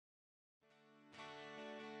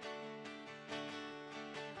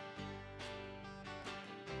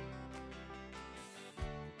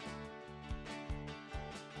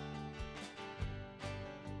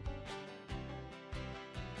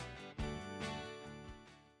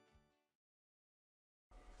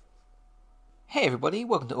Hey everybody,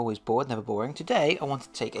 welcome to Always Bored, Never Boring. Today I want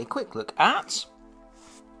to take a quick look at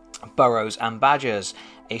Burrows and Badgers,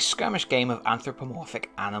 a skirmish game of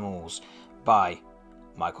anthropomorphic animals by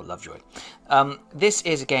Michael Lovejoy. This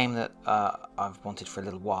is a game that I've wanted for a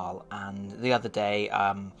little while, and the other day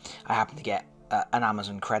I happened to get an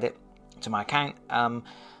Amazon credit to my account,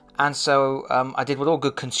 and so I did what all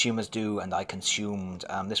good consumers do, and I consumed.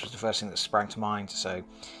 This was the first thing that sprang to mind, so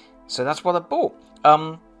that's what I bought.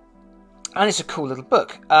 And it's a cool little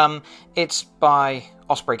book. It's by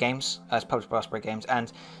Osprey Games. It's published by Osprey Games, and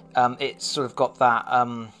it's sort of got that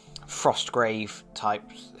Frostgrave type.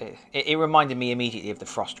 It reminded me immediately of the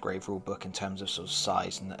Frostgrave rulebook in terms of sort of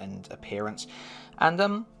size and appearance,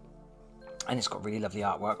 and it's got really lovely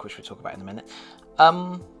artwork, which we'll talk about in a minute.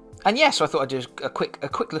 And yeah, so I thought I'd do a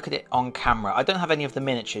quick look at it on camera. I don't have any of the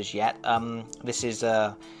miniatures yet. This is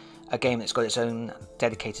a game that's got its own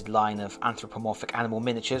dedicated line of anthropomorphic animal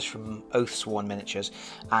miniatures from Oathsworn Miniatures,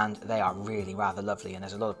 and they are really rather lovely, and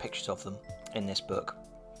there's a lot of pictures of them in this book.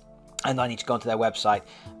 And I need to go onto their website,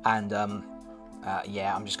 and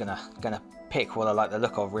yeah, I'm just gonna pick what I like the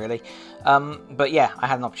look of, really. But yeah, I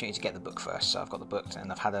had an opportunity to get the book first, so I've got the book, and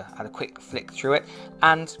I've had a quick flick through it,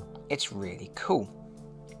 and it's really cool.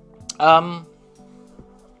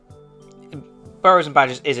 Burrows and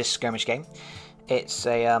Badgers is a skirmish game. It's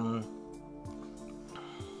a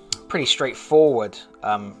pretty straightforward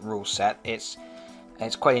rule set. It's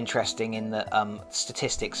quite interesting in that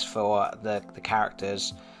statistics for the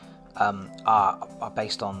characters are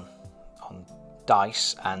based on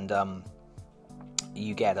dice, and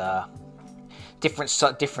you get different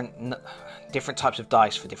types of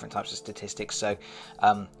dice for different types of statistics. So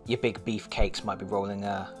your big beefcakes might be rolling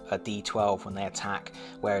a D12 when they attack,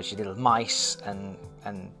 whereas your little mice and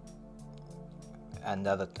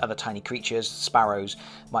other tiny creatures, sparrows,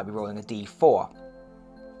 might be rolling a D4.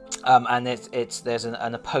 And there's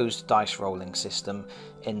an opposed dice rolling system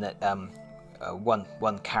in that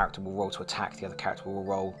one character will roll to attack, the other character will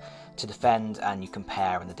roll to defend, and you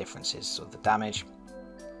compare, and the difference is sort of the damage.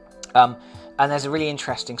 And there's a really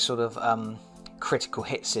interesting sort of critical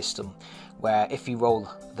hit system, where if you roll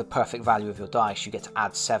the perfect value of your dice, you get to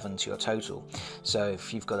add 7 to your total. So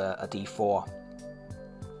if you've got a D4,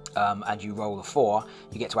 and you roll a 4,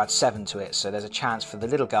 you get to add 7 to it, so there's a chance for the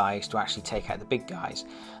little guys to actually take out the big guys.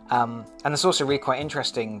 And it's also really quite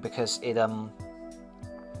interesting because it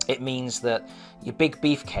means that your big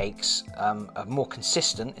beefcakes are more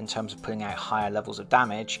consistent in terms of putting out higher levels of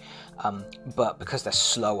damage, but because they're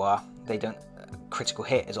slower, they don't critical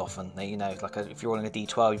hit as often. Like if you're rolling a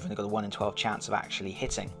D12, you've only got a 1 in 12 chance of actually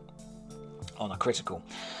hitting on a critical,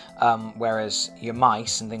 whereas your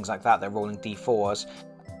mice and things like that, they're rolling D4s.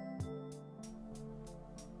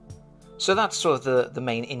 So that's sort of the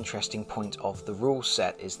main interesting point of the rule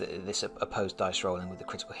set, is that this opposed dice rolling with the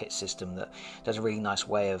critical hit system that does a really nice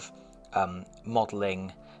way of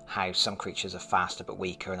modelling how some creatures are faster but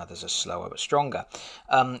weaker and others are slower but stronger.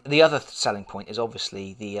 The other selling point is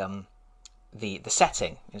obviously the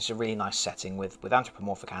setting. It's a really nice setting with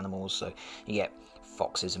anthropomorphic animals, so you get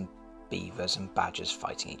foxes and beavers and badgers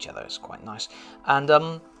fighting each other. It's quite nice, and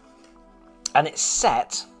it's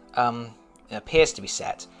set. It appears to be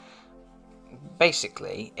set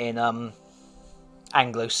basically in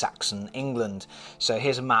Anglo-Saxon England. So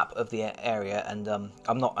here's a map of the area, and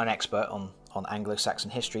I'm not an expert on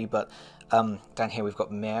Anglo-Saxon history, but down here we've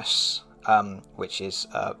got Merse, which is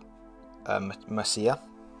Mercia,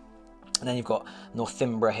 and then you've got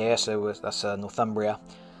Northumbria here, so that's Northumbria,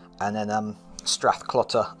 and then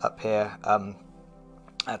Strathclyde up here,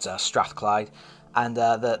 that's Strathclyde. And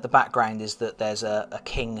the background is that there's a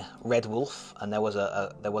King Red Wolf, and there was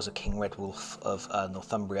a King Red Wolf of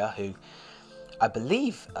Northumbria who, I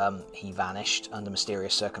believe, he vanished under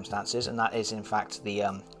mysterious circumstances, and that is in fact the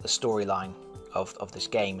storyline of this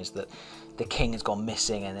game, is that the king has gone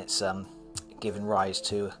missing, and it's given rise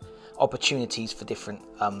to opportunities for different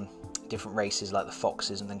races like the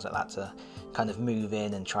foxes and things like that to kind of move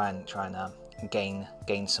in and try and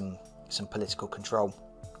gain some political control.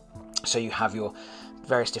 So you have your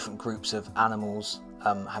various different groups of animals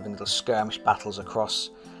having little skirmish battles across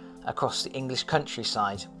the English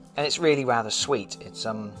countryside, and it's really rather sweet. It's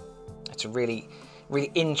a really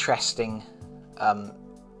interesting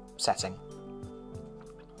setting,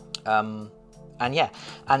 and yeah,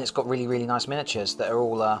 and it's got really nice miniatures that are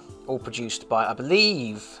all produced by, I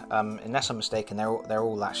believe, unless I'm mistaken, they're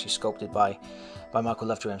all actually sculpted by Michael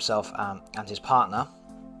Lovejoy himself and his partner,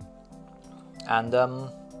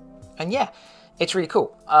 and yeah, it's really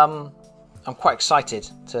cool. I'm quite excited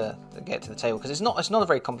to get to the table, because it's not a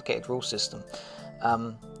very complicated rule system,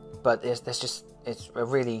 but it's a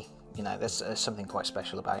really You know, there's something quite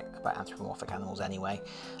special about anthropomorphic animals anyway,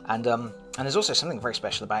 and there's also something very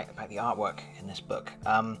special about the artwork in this book.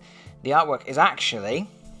 The artwork is actually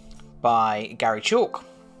by Gary Chalk.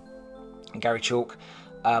 Gary Chalk,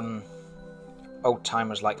 old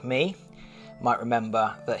timers like me might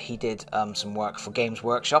remember that he did some work for Games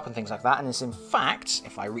Workshop and things like that, and is in fact,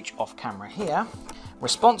 if I reach off camera here,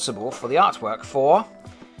 responsible for the artwork for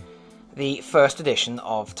the first edition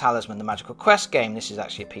of Talisman, the Magical Quest game. This is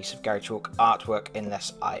actually a piece of Gary Chalk artwork,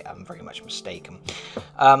 unless I am very much mistaken.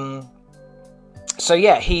 So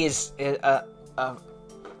yeah, he is a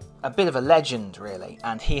bit of a legend, really,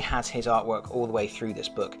 and he has his artwork all the way through this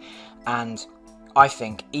book. And I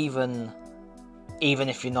think even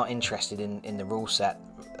if you're not interested in the rule set,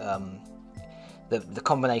 the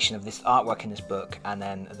combination of this artwork in this book and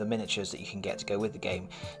then the miniatures that you can get to go with the game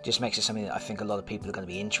just makes it something that I think a lot of people are going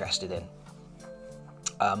to be interested in.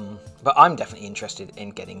 But I'm definitely interested in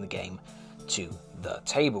getting the game to the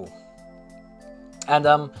table. And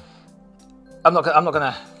I'm not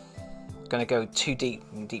going to go too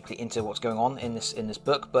deeply into what's going on in this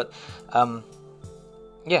book, but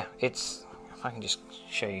yeah, it's, if I can just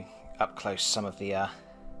show you up close some of the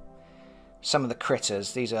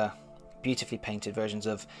critters. These are beautifully painted versions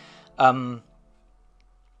of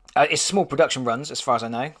it's small production runs, as far as I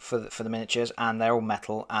know, for the miniatures, and they're all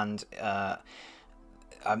metal, and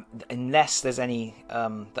unless there's any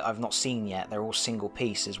that I've not seen yet, they're all single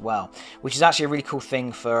piece as well, which is actually a really cool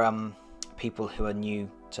thing for people who are new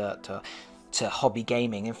to hobby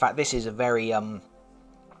gaming. In fact, this is a very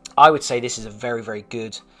I would say this is a very, very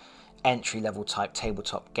good entry-level type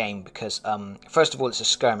tabletop game, because first of all, it's a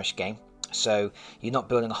skirmish game. So you're not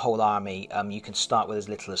building a whole army. You can start with as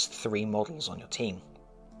little as 3 models on your team.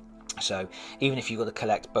 So even if you've got to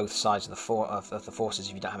collect both sides of the forces,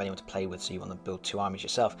 if you don't have anyone to play with, so you want to build 2 armies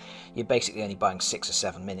yourself, you're basically only buying 6 or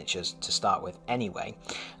 7 miniatures to start with anyway.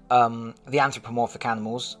 The anthropomorphic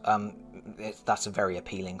animals, that's a very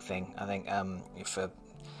appealing thing. I think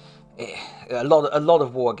a lot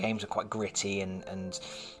of war games are quite gritty, and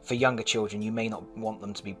for younger children, you may not want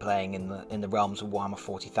them to be playing in the realms of Warhammer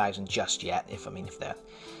 40,000 just yet. If they're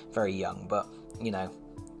very young, but you know,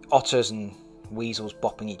 otters and weasels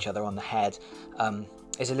bopping each other on the head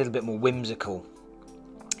is a little bit more whimsical.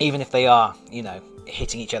 Even if they are, you know,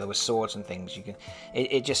 hitting each other with swords and things, you can.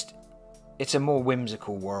 It's a more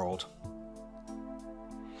whimsical world.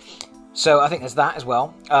 So I think there's that as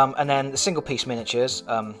well, and then the single piece miniatures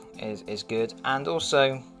is good, and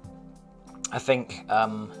also I think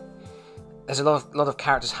there's a lot of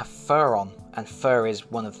characters have fur on, and fur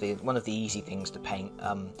is one of the easy things to paint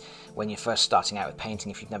when you're first starting out with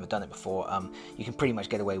painting. If you've never done it before, you can pretty much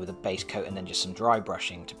get away with a base coat and then just some dry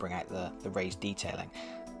brushing to bring out the raised detailing.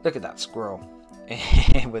 Look at that squirrel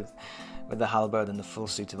with the halberd and the full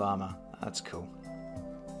suit of armor. That's cool.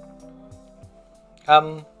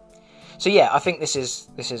 So yeah, I think this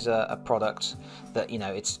is a product that, you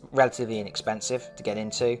know, it's relatively inexpensive to get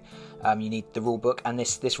into. You need the rule book, and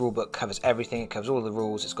this rule book covers everything. It covers all of the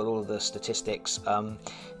rules. It's got all of the statistics.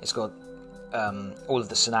 It's got all of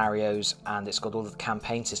the scenarios, and it's got all of the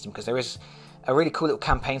campaign system, because there is a really cool little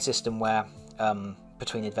campaign system where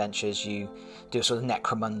between adventures you do a sort of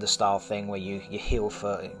Necromunda style thing where you heal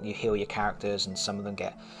your characters, and some of them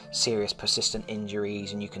get serious persistent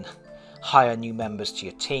injuries, and you can hire new members to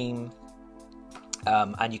your team.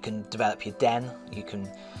 And you can develop your den. You can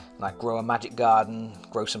like grow a magic garden,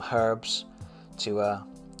 grow some herbs to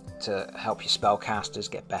help your spellcasters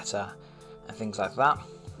get better and things like that.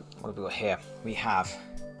 What have we got here? We have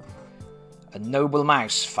a noble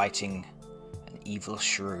mouse fighting an evil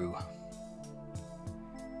shrew.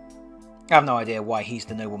 I have no idea why he's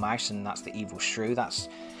the noble mouse and that's the evil shrew. That's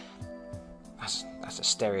a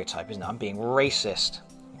stereotype, isn't it? I'm being racist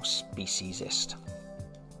or speciesist.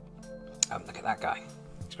 Look at that guy.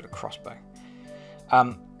 He's got a crossbow.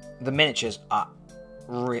 The miniatures are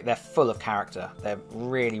they're full of character. They're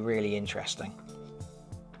really, really interesting.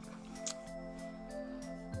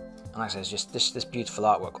 And like I said, it's just this beautiful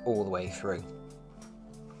artwork all the way through.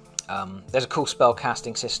 There's a cool spell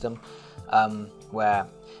casting system where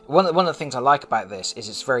one of the things I like about this is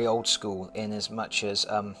it's very old school, in as much as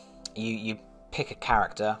you pick a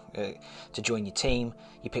character to join your team.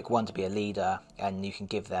 You pick one to be a leader, and you can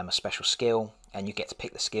give them a special skill, and you get to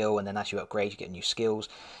pick the skill, and then as you upgrade you get new skills.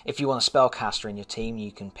 If you want a spellcaster in your team,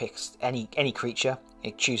 you can pick any creature,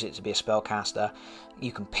 you choose it to be a spellcaster.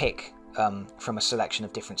 You can pick from a selection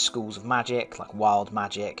of different schools of magic, like wild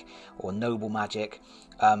magic or noble magic,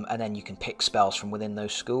 and then you can pick spells from within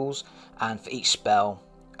those schools, and for each spell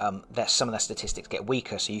some of their statistics get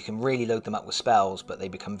weaker, so you can really load them up with spells, but they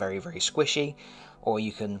become very, very squishy. Or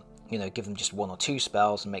you can you know, give them just 1 or 2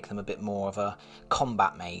 spells and make them a bit more of a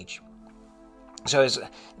combat mage. So it's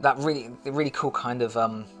that really cool kind of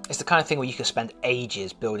it's the kind of thing where you can spend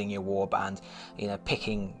ages building your warband, you know,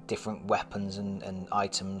 picking different weapons and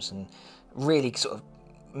items, and really sort of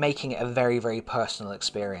making it a very personal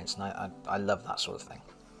experience. And I love that sort of thing.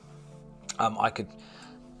 I could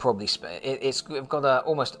probably it's got a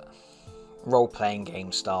almost role-playing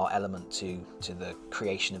game style element to the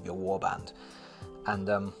creation of your warband, and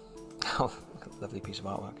oh, lovely piece of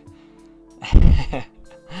artwork.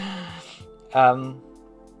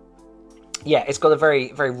 Yeah, it's got a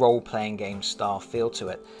very role-playing game style feel to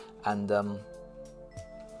it, and oh,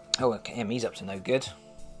 okay, he's up to no good.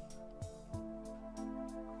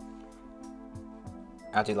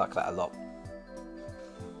 I do like that a lot.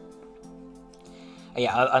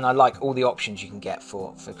 Yeah, and I like all the options you can get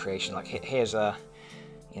for creation. Like here's a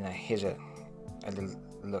little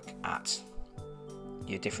look at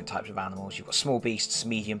your different types of animals. You've got small beasts,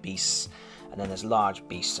 medium beasts, and then there's large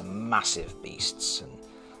beasts and massive beasts, and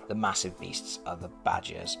the massive beasts are the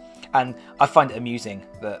badgers. And I find it amusing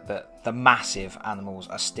that the massive animals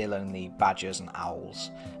are still only badgers and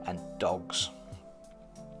owls and dogs.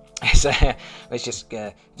 It's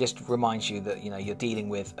just reminds you that, you know, you're dealing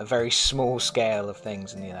with a very small scale of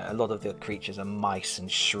things, and, you know, a lot of the creatures are mice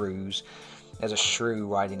and shrews. There's a shrew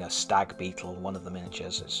riding a stag beetle, one of the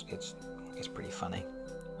miniatures. It's pretty funny.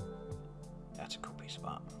 That's a cool piece of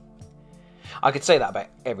art. I could say that about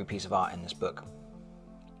every piece of art in this book.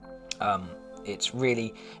 It's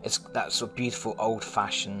that sort of beautiful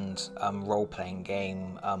old-fashioned role-playing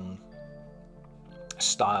game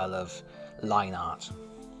style of line art.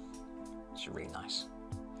 It's really nice.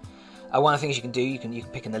 One of the things you can do, you can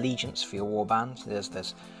pick an allegiance for your warband.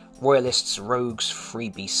 There's royalists, rogues, free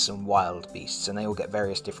beasts, and wild beasts, and they all get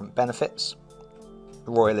various different benefits.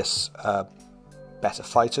 The royalists are better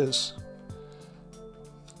fighters,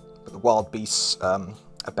 but the wild beasts are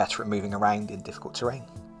better at moving around in difficult terrain.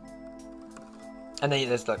 And then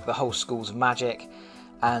there's like the whole schools of magic,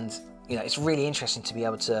 and, you know, it's really interesting to be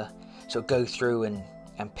able to sort of go through and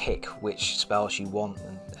pick which spells you want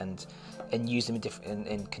and use them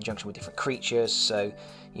in conjunction with different creatures. So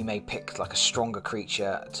you may pick like a stronger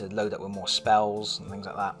creature to load up with more spells and things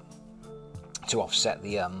like that to offset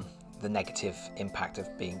the negative impact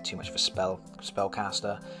of being too much of a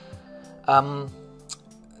spellcaster.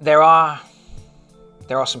 There are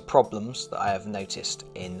some problems that I have noticed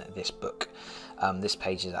in this book. This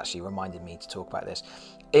page has actually reminded me to talk about this.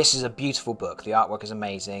 This is a beautiful book. The artwork is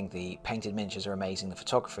amazing. The painted miniatures are amazing. The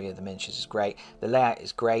photography of the miniatures is great. The layout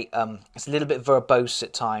is great. It's a little bit verbose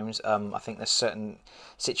at times. I think there's certain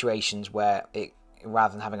situations where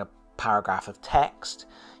rather than having a paragraph of text,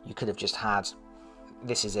 you could have just had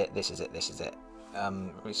this is it, this is it, this is it.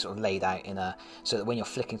 It's sort of laid out so that when you're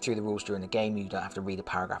flicking through the rules during the game, you don't have to read a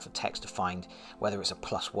paragraph of text to find whether it's a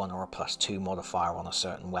 +1 or a +2 modifier on a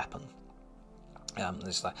certain weapon.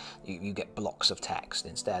 There's like you get blocks of text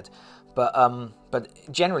instead, but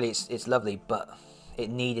generally it's lovely. But it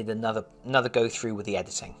needed another go through with the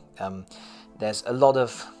editing. There's a lot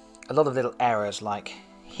of little errors. Like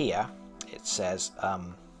here, it says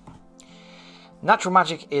natural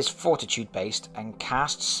magic is fortitude based, and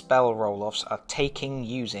cast spell roll-offs are taken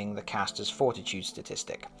using the caster's fortitude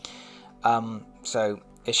statistic. So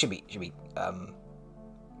it should be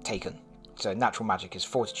taken. So natural magic is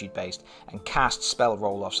fortitude based, and cast spell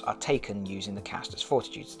roll-offs are taken using the caster's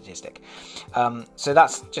fortitude statistic. So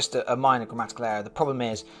that's just a minor grammatical error. The problem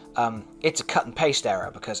is it's a cut and paste error,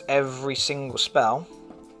 because every single spell,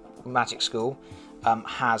 Magic School,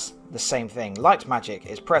 has the same thing. Light magic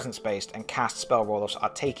is presence based, and cast spell roll-offs are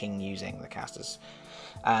taken using the caster's.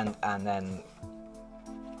 And then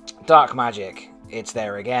dark magic, it's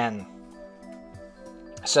there again.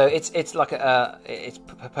 So it's like it's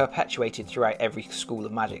perpetuated throughout every school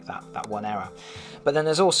of magic, that one error. But then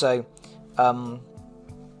there's also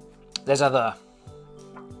there's other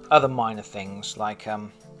minor things, like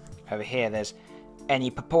over here there's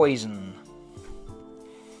any poison,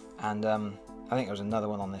 and I think there was another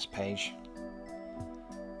one on this page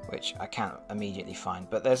which I can't immediately find.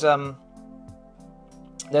 But there's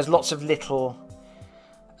lots of little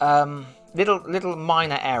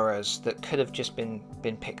minor errors that could have just been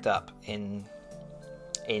picked up in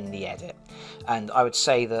the edit, and I would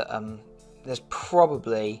say that there's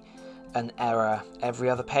probably an error every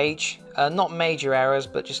other page. Not major errors,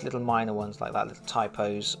 but just little minor ones like that, little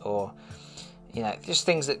typos, or, you know, just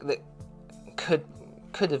things that could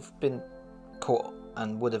have been caught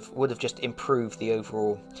and would have just improved the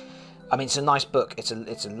overall. I mean, it's a nice book. It's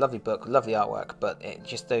a lovely book, lovely artwork, but it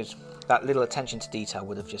just that little attention to detail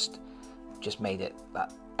would have just made it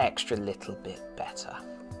that extra little bit better.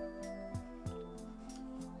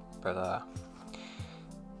 But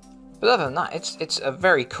other than that, it's a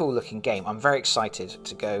very cool looking game. I'm very excited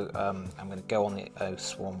to go. I'm going to go on the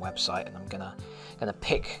Oathsworn website, and I'm gonna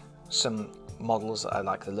pick some models that I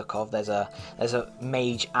like the look of. There's a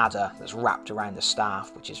mage adder that's wrapped around the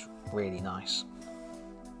staff, which is really nice.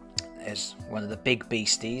 There's one of the big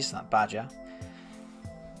beasties, that badger.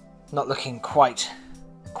 Not looking quite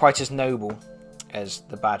as noble as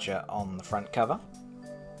the badger on the front cover.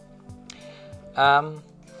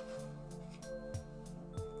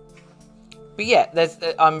 But yeah,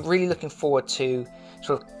 I'm really looking forward to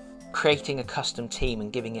sort of creating a custom team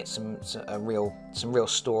and giving it some real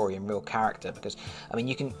story and real character, because I mean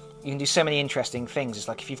you can do so many interesting things. It's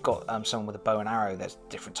like if you've got someone with a bow and arrow, there's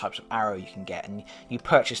different types of arrow you can get, and you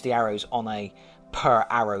purchase the arrows on a per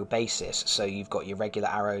arrow basis. So you've got your regular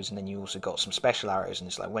arrows, and then you also got some special arrows, and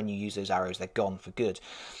it's like when you use those arrows, they're gone for good.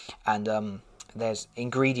 And there's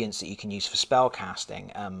ingredients that you can use for spell casting,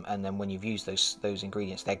 and then when you've used those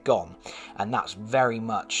ingredients, they're gone. And that's very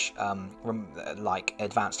much like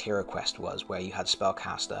Advanced Hero Quest was, where you had a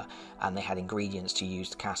spellcaster and they had ingredients to use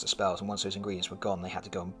to cast the spells, and once those ingredients were gone, they had to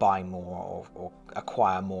go and buy more or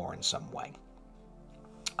acquire more in some way.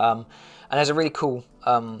 And there's a really cool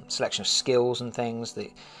selection of skills and things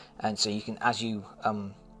and so you can, as you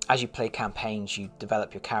play campaigns, you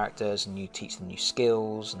develop your characters and you teach them new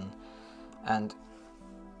skills, and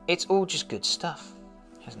it's all just good stuff.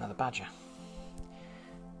 Here's another badger.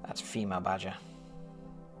 That's a female badger.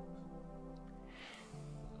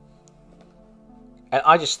 And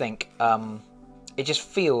I just think it just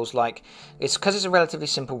feels like it's because it's a relatively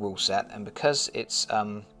simple rule set, and because it's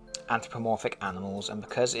anthropomorphic animals, and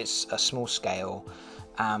because it's a small scale,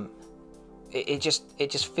 it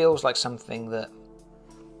just feels like something that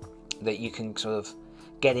you can sort of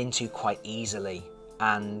get into quite easily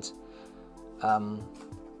and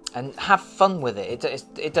have fun with it.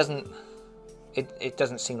 It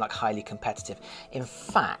doesn't seem like highly competitive. In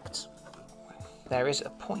fact, there is a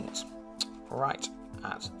point right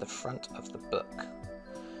at the front of the book,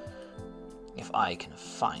 if I can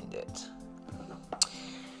find it.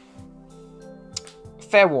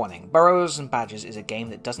 Fair warning, Burrows and Badgers is a game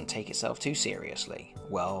that doesn't take itself too seriously.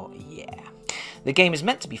 Well, yeah. The game is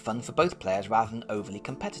meant to be fun for both players rather than overly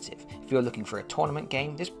competitive. If you're looking for a tournament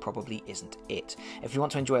game, this probably isn't it. If you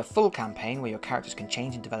want to enjoy a full campaign where your characters can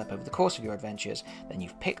change and develop over the course of your adventures, then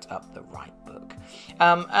you've picked up the right book.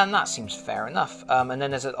 And that seems fair enough. And then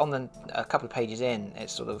there's a couple of pages in,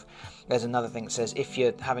 there's another thing that says if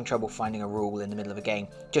you're having trouble finding a rule in the middle of a game,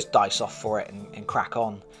 just dice off for it and crack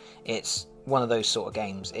on. It's one of those sort of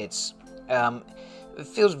games. It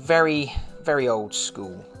feels very, very old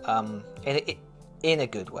school. In a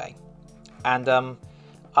good way, and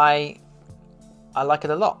I like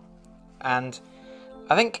it a lot, and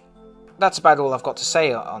I think that's about all I've got to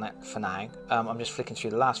say on it for now. I'm just flicking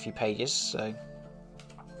through the last few pages,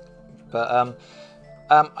 but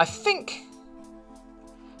I think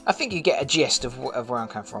you get a gist of where I'm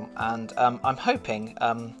coming from, and I'm hoping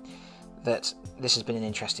that this has been an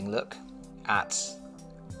interesting look at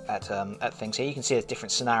things here. You can see there's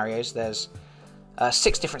different scenarios. There's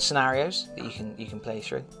 6 different scenarios that you can play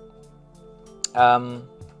through. I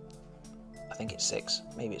think it's 6.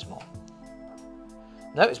 Maybe it's more.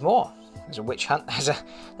 No, it's more. There's a witch hunt.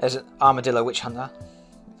 There's an armadillo witch hunter.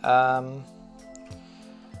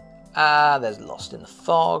 There's Lost in the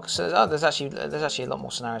Fog. So there's actually a lot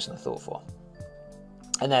more scenarios than I thought for.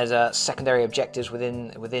 And there's secondary objectives within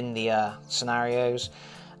the scenarios.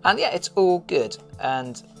 And yeah, it's all good.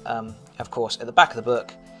 And of course, at the back of the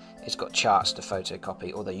book, it's got charts to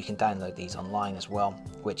photocopy, although you can download these online as well,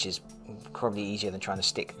 which is probably easier than trying to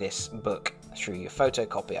stick this book through your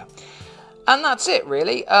photocopier. And that's it,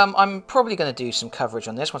 really. I'm probably going to do some coverage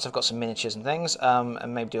on this once I've got some miniatures and things,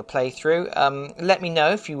 and maybe do a playthrough. Let me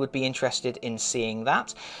know if you would be interested in seeing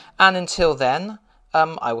that. And until then,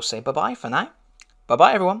 I will say bye-bye for now.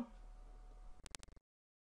 Bye-bye, everyone.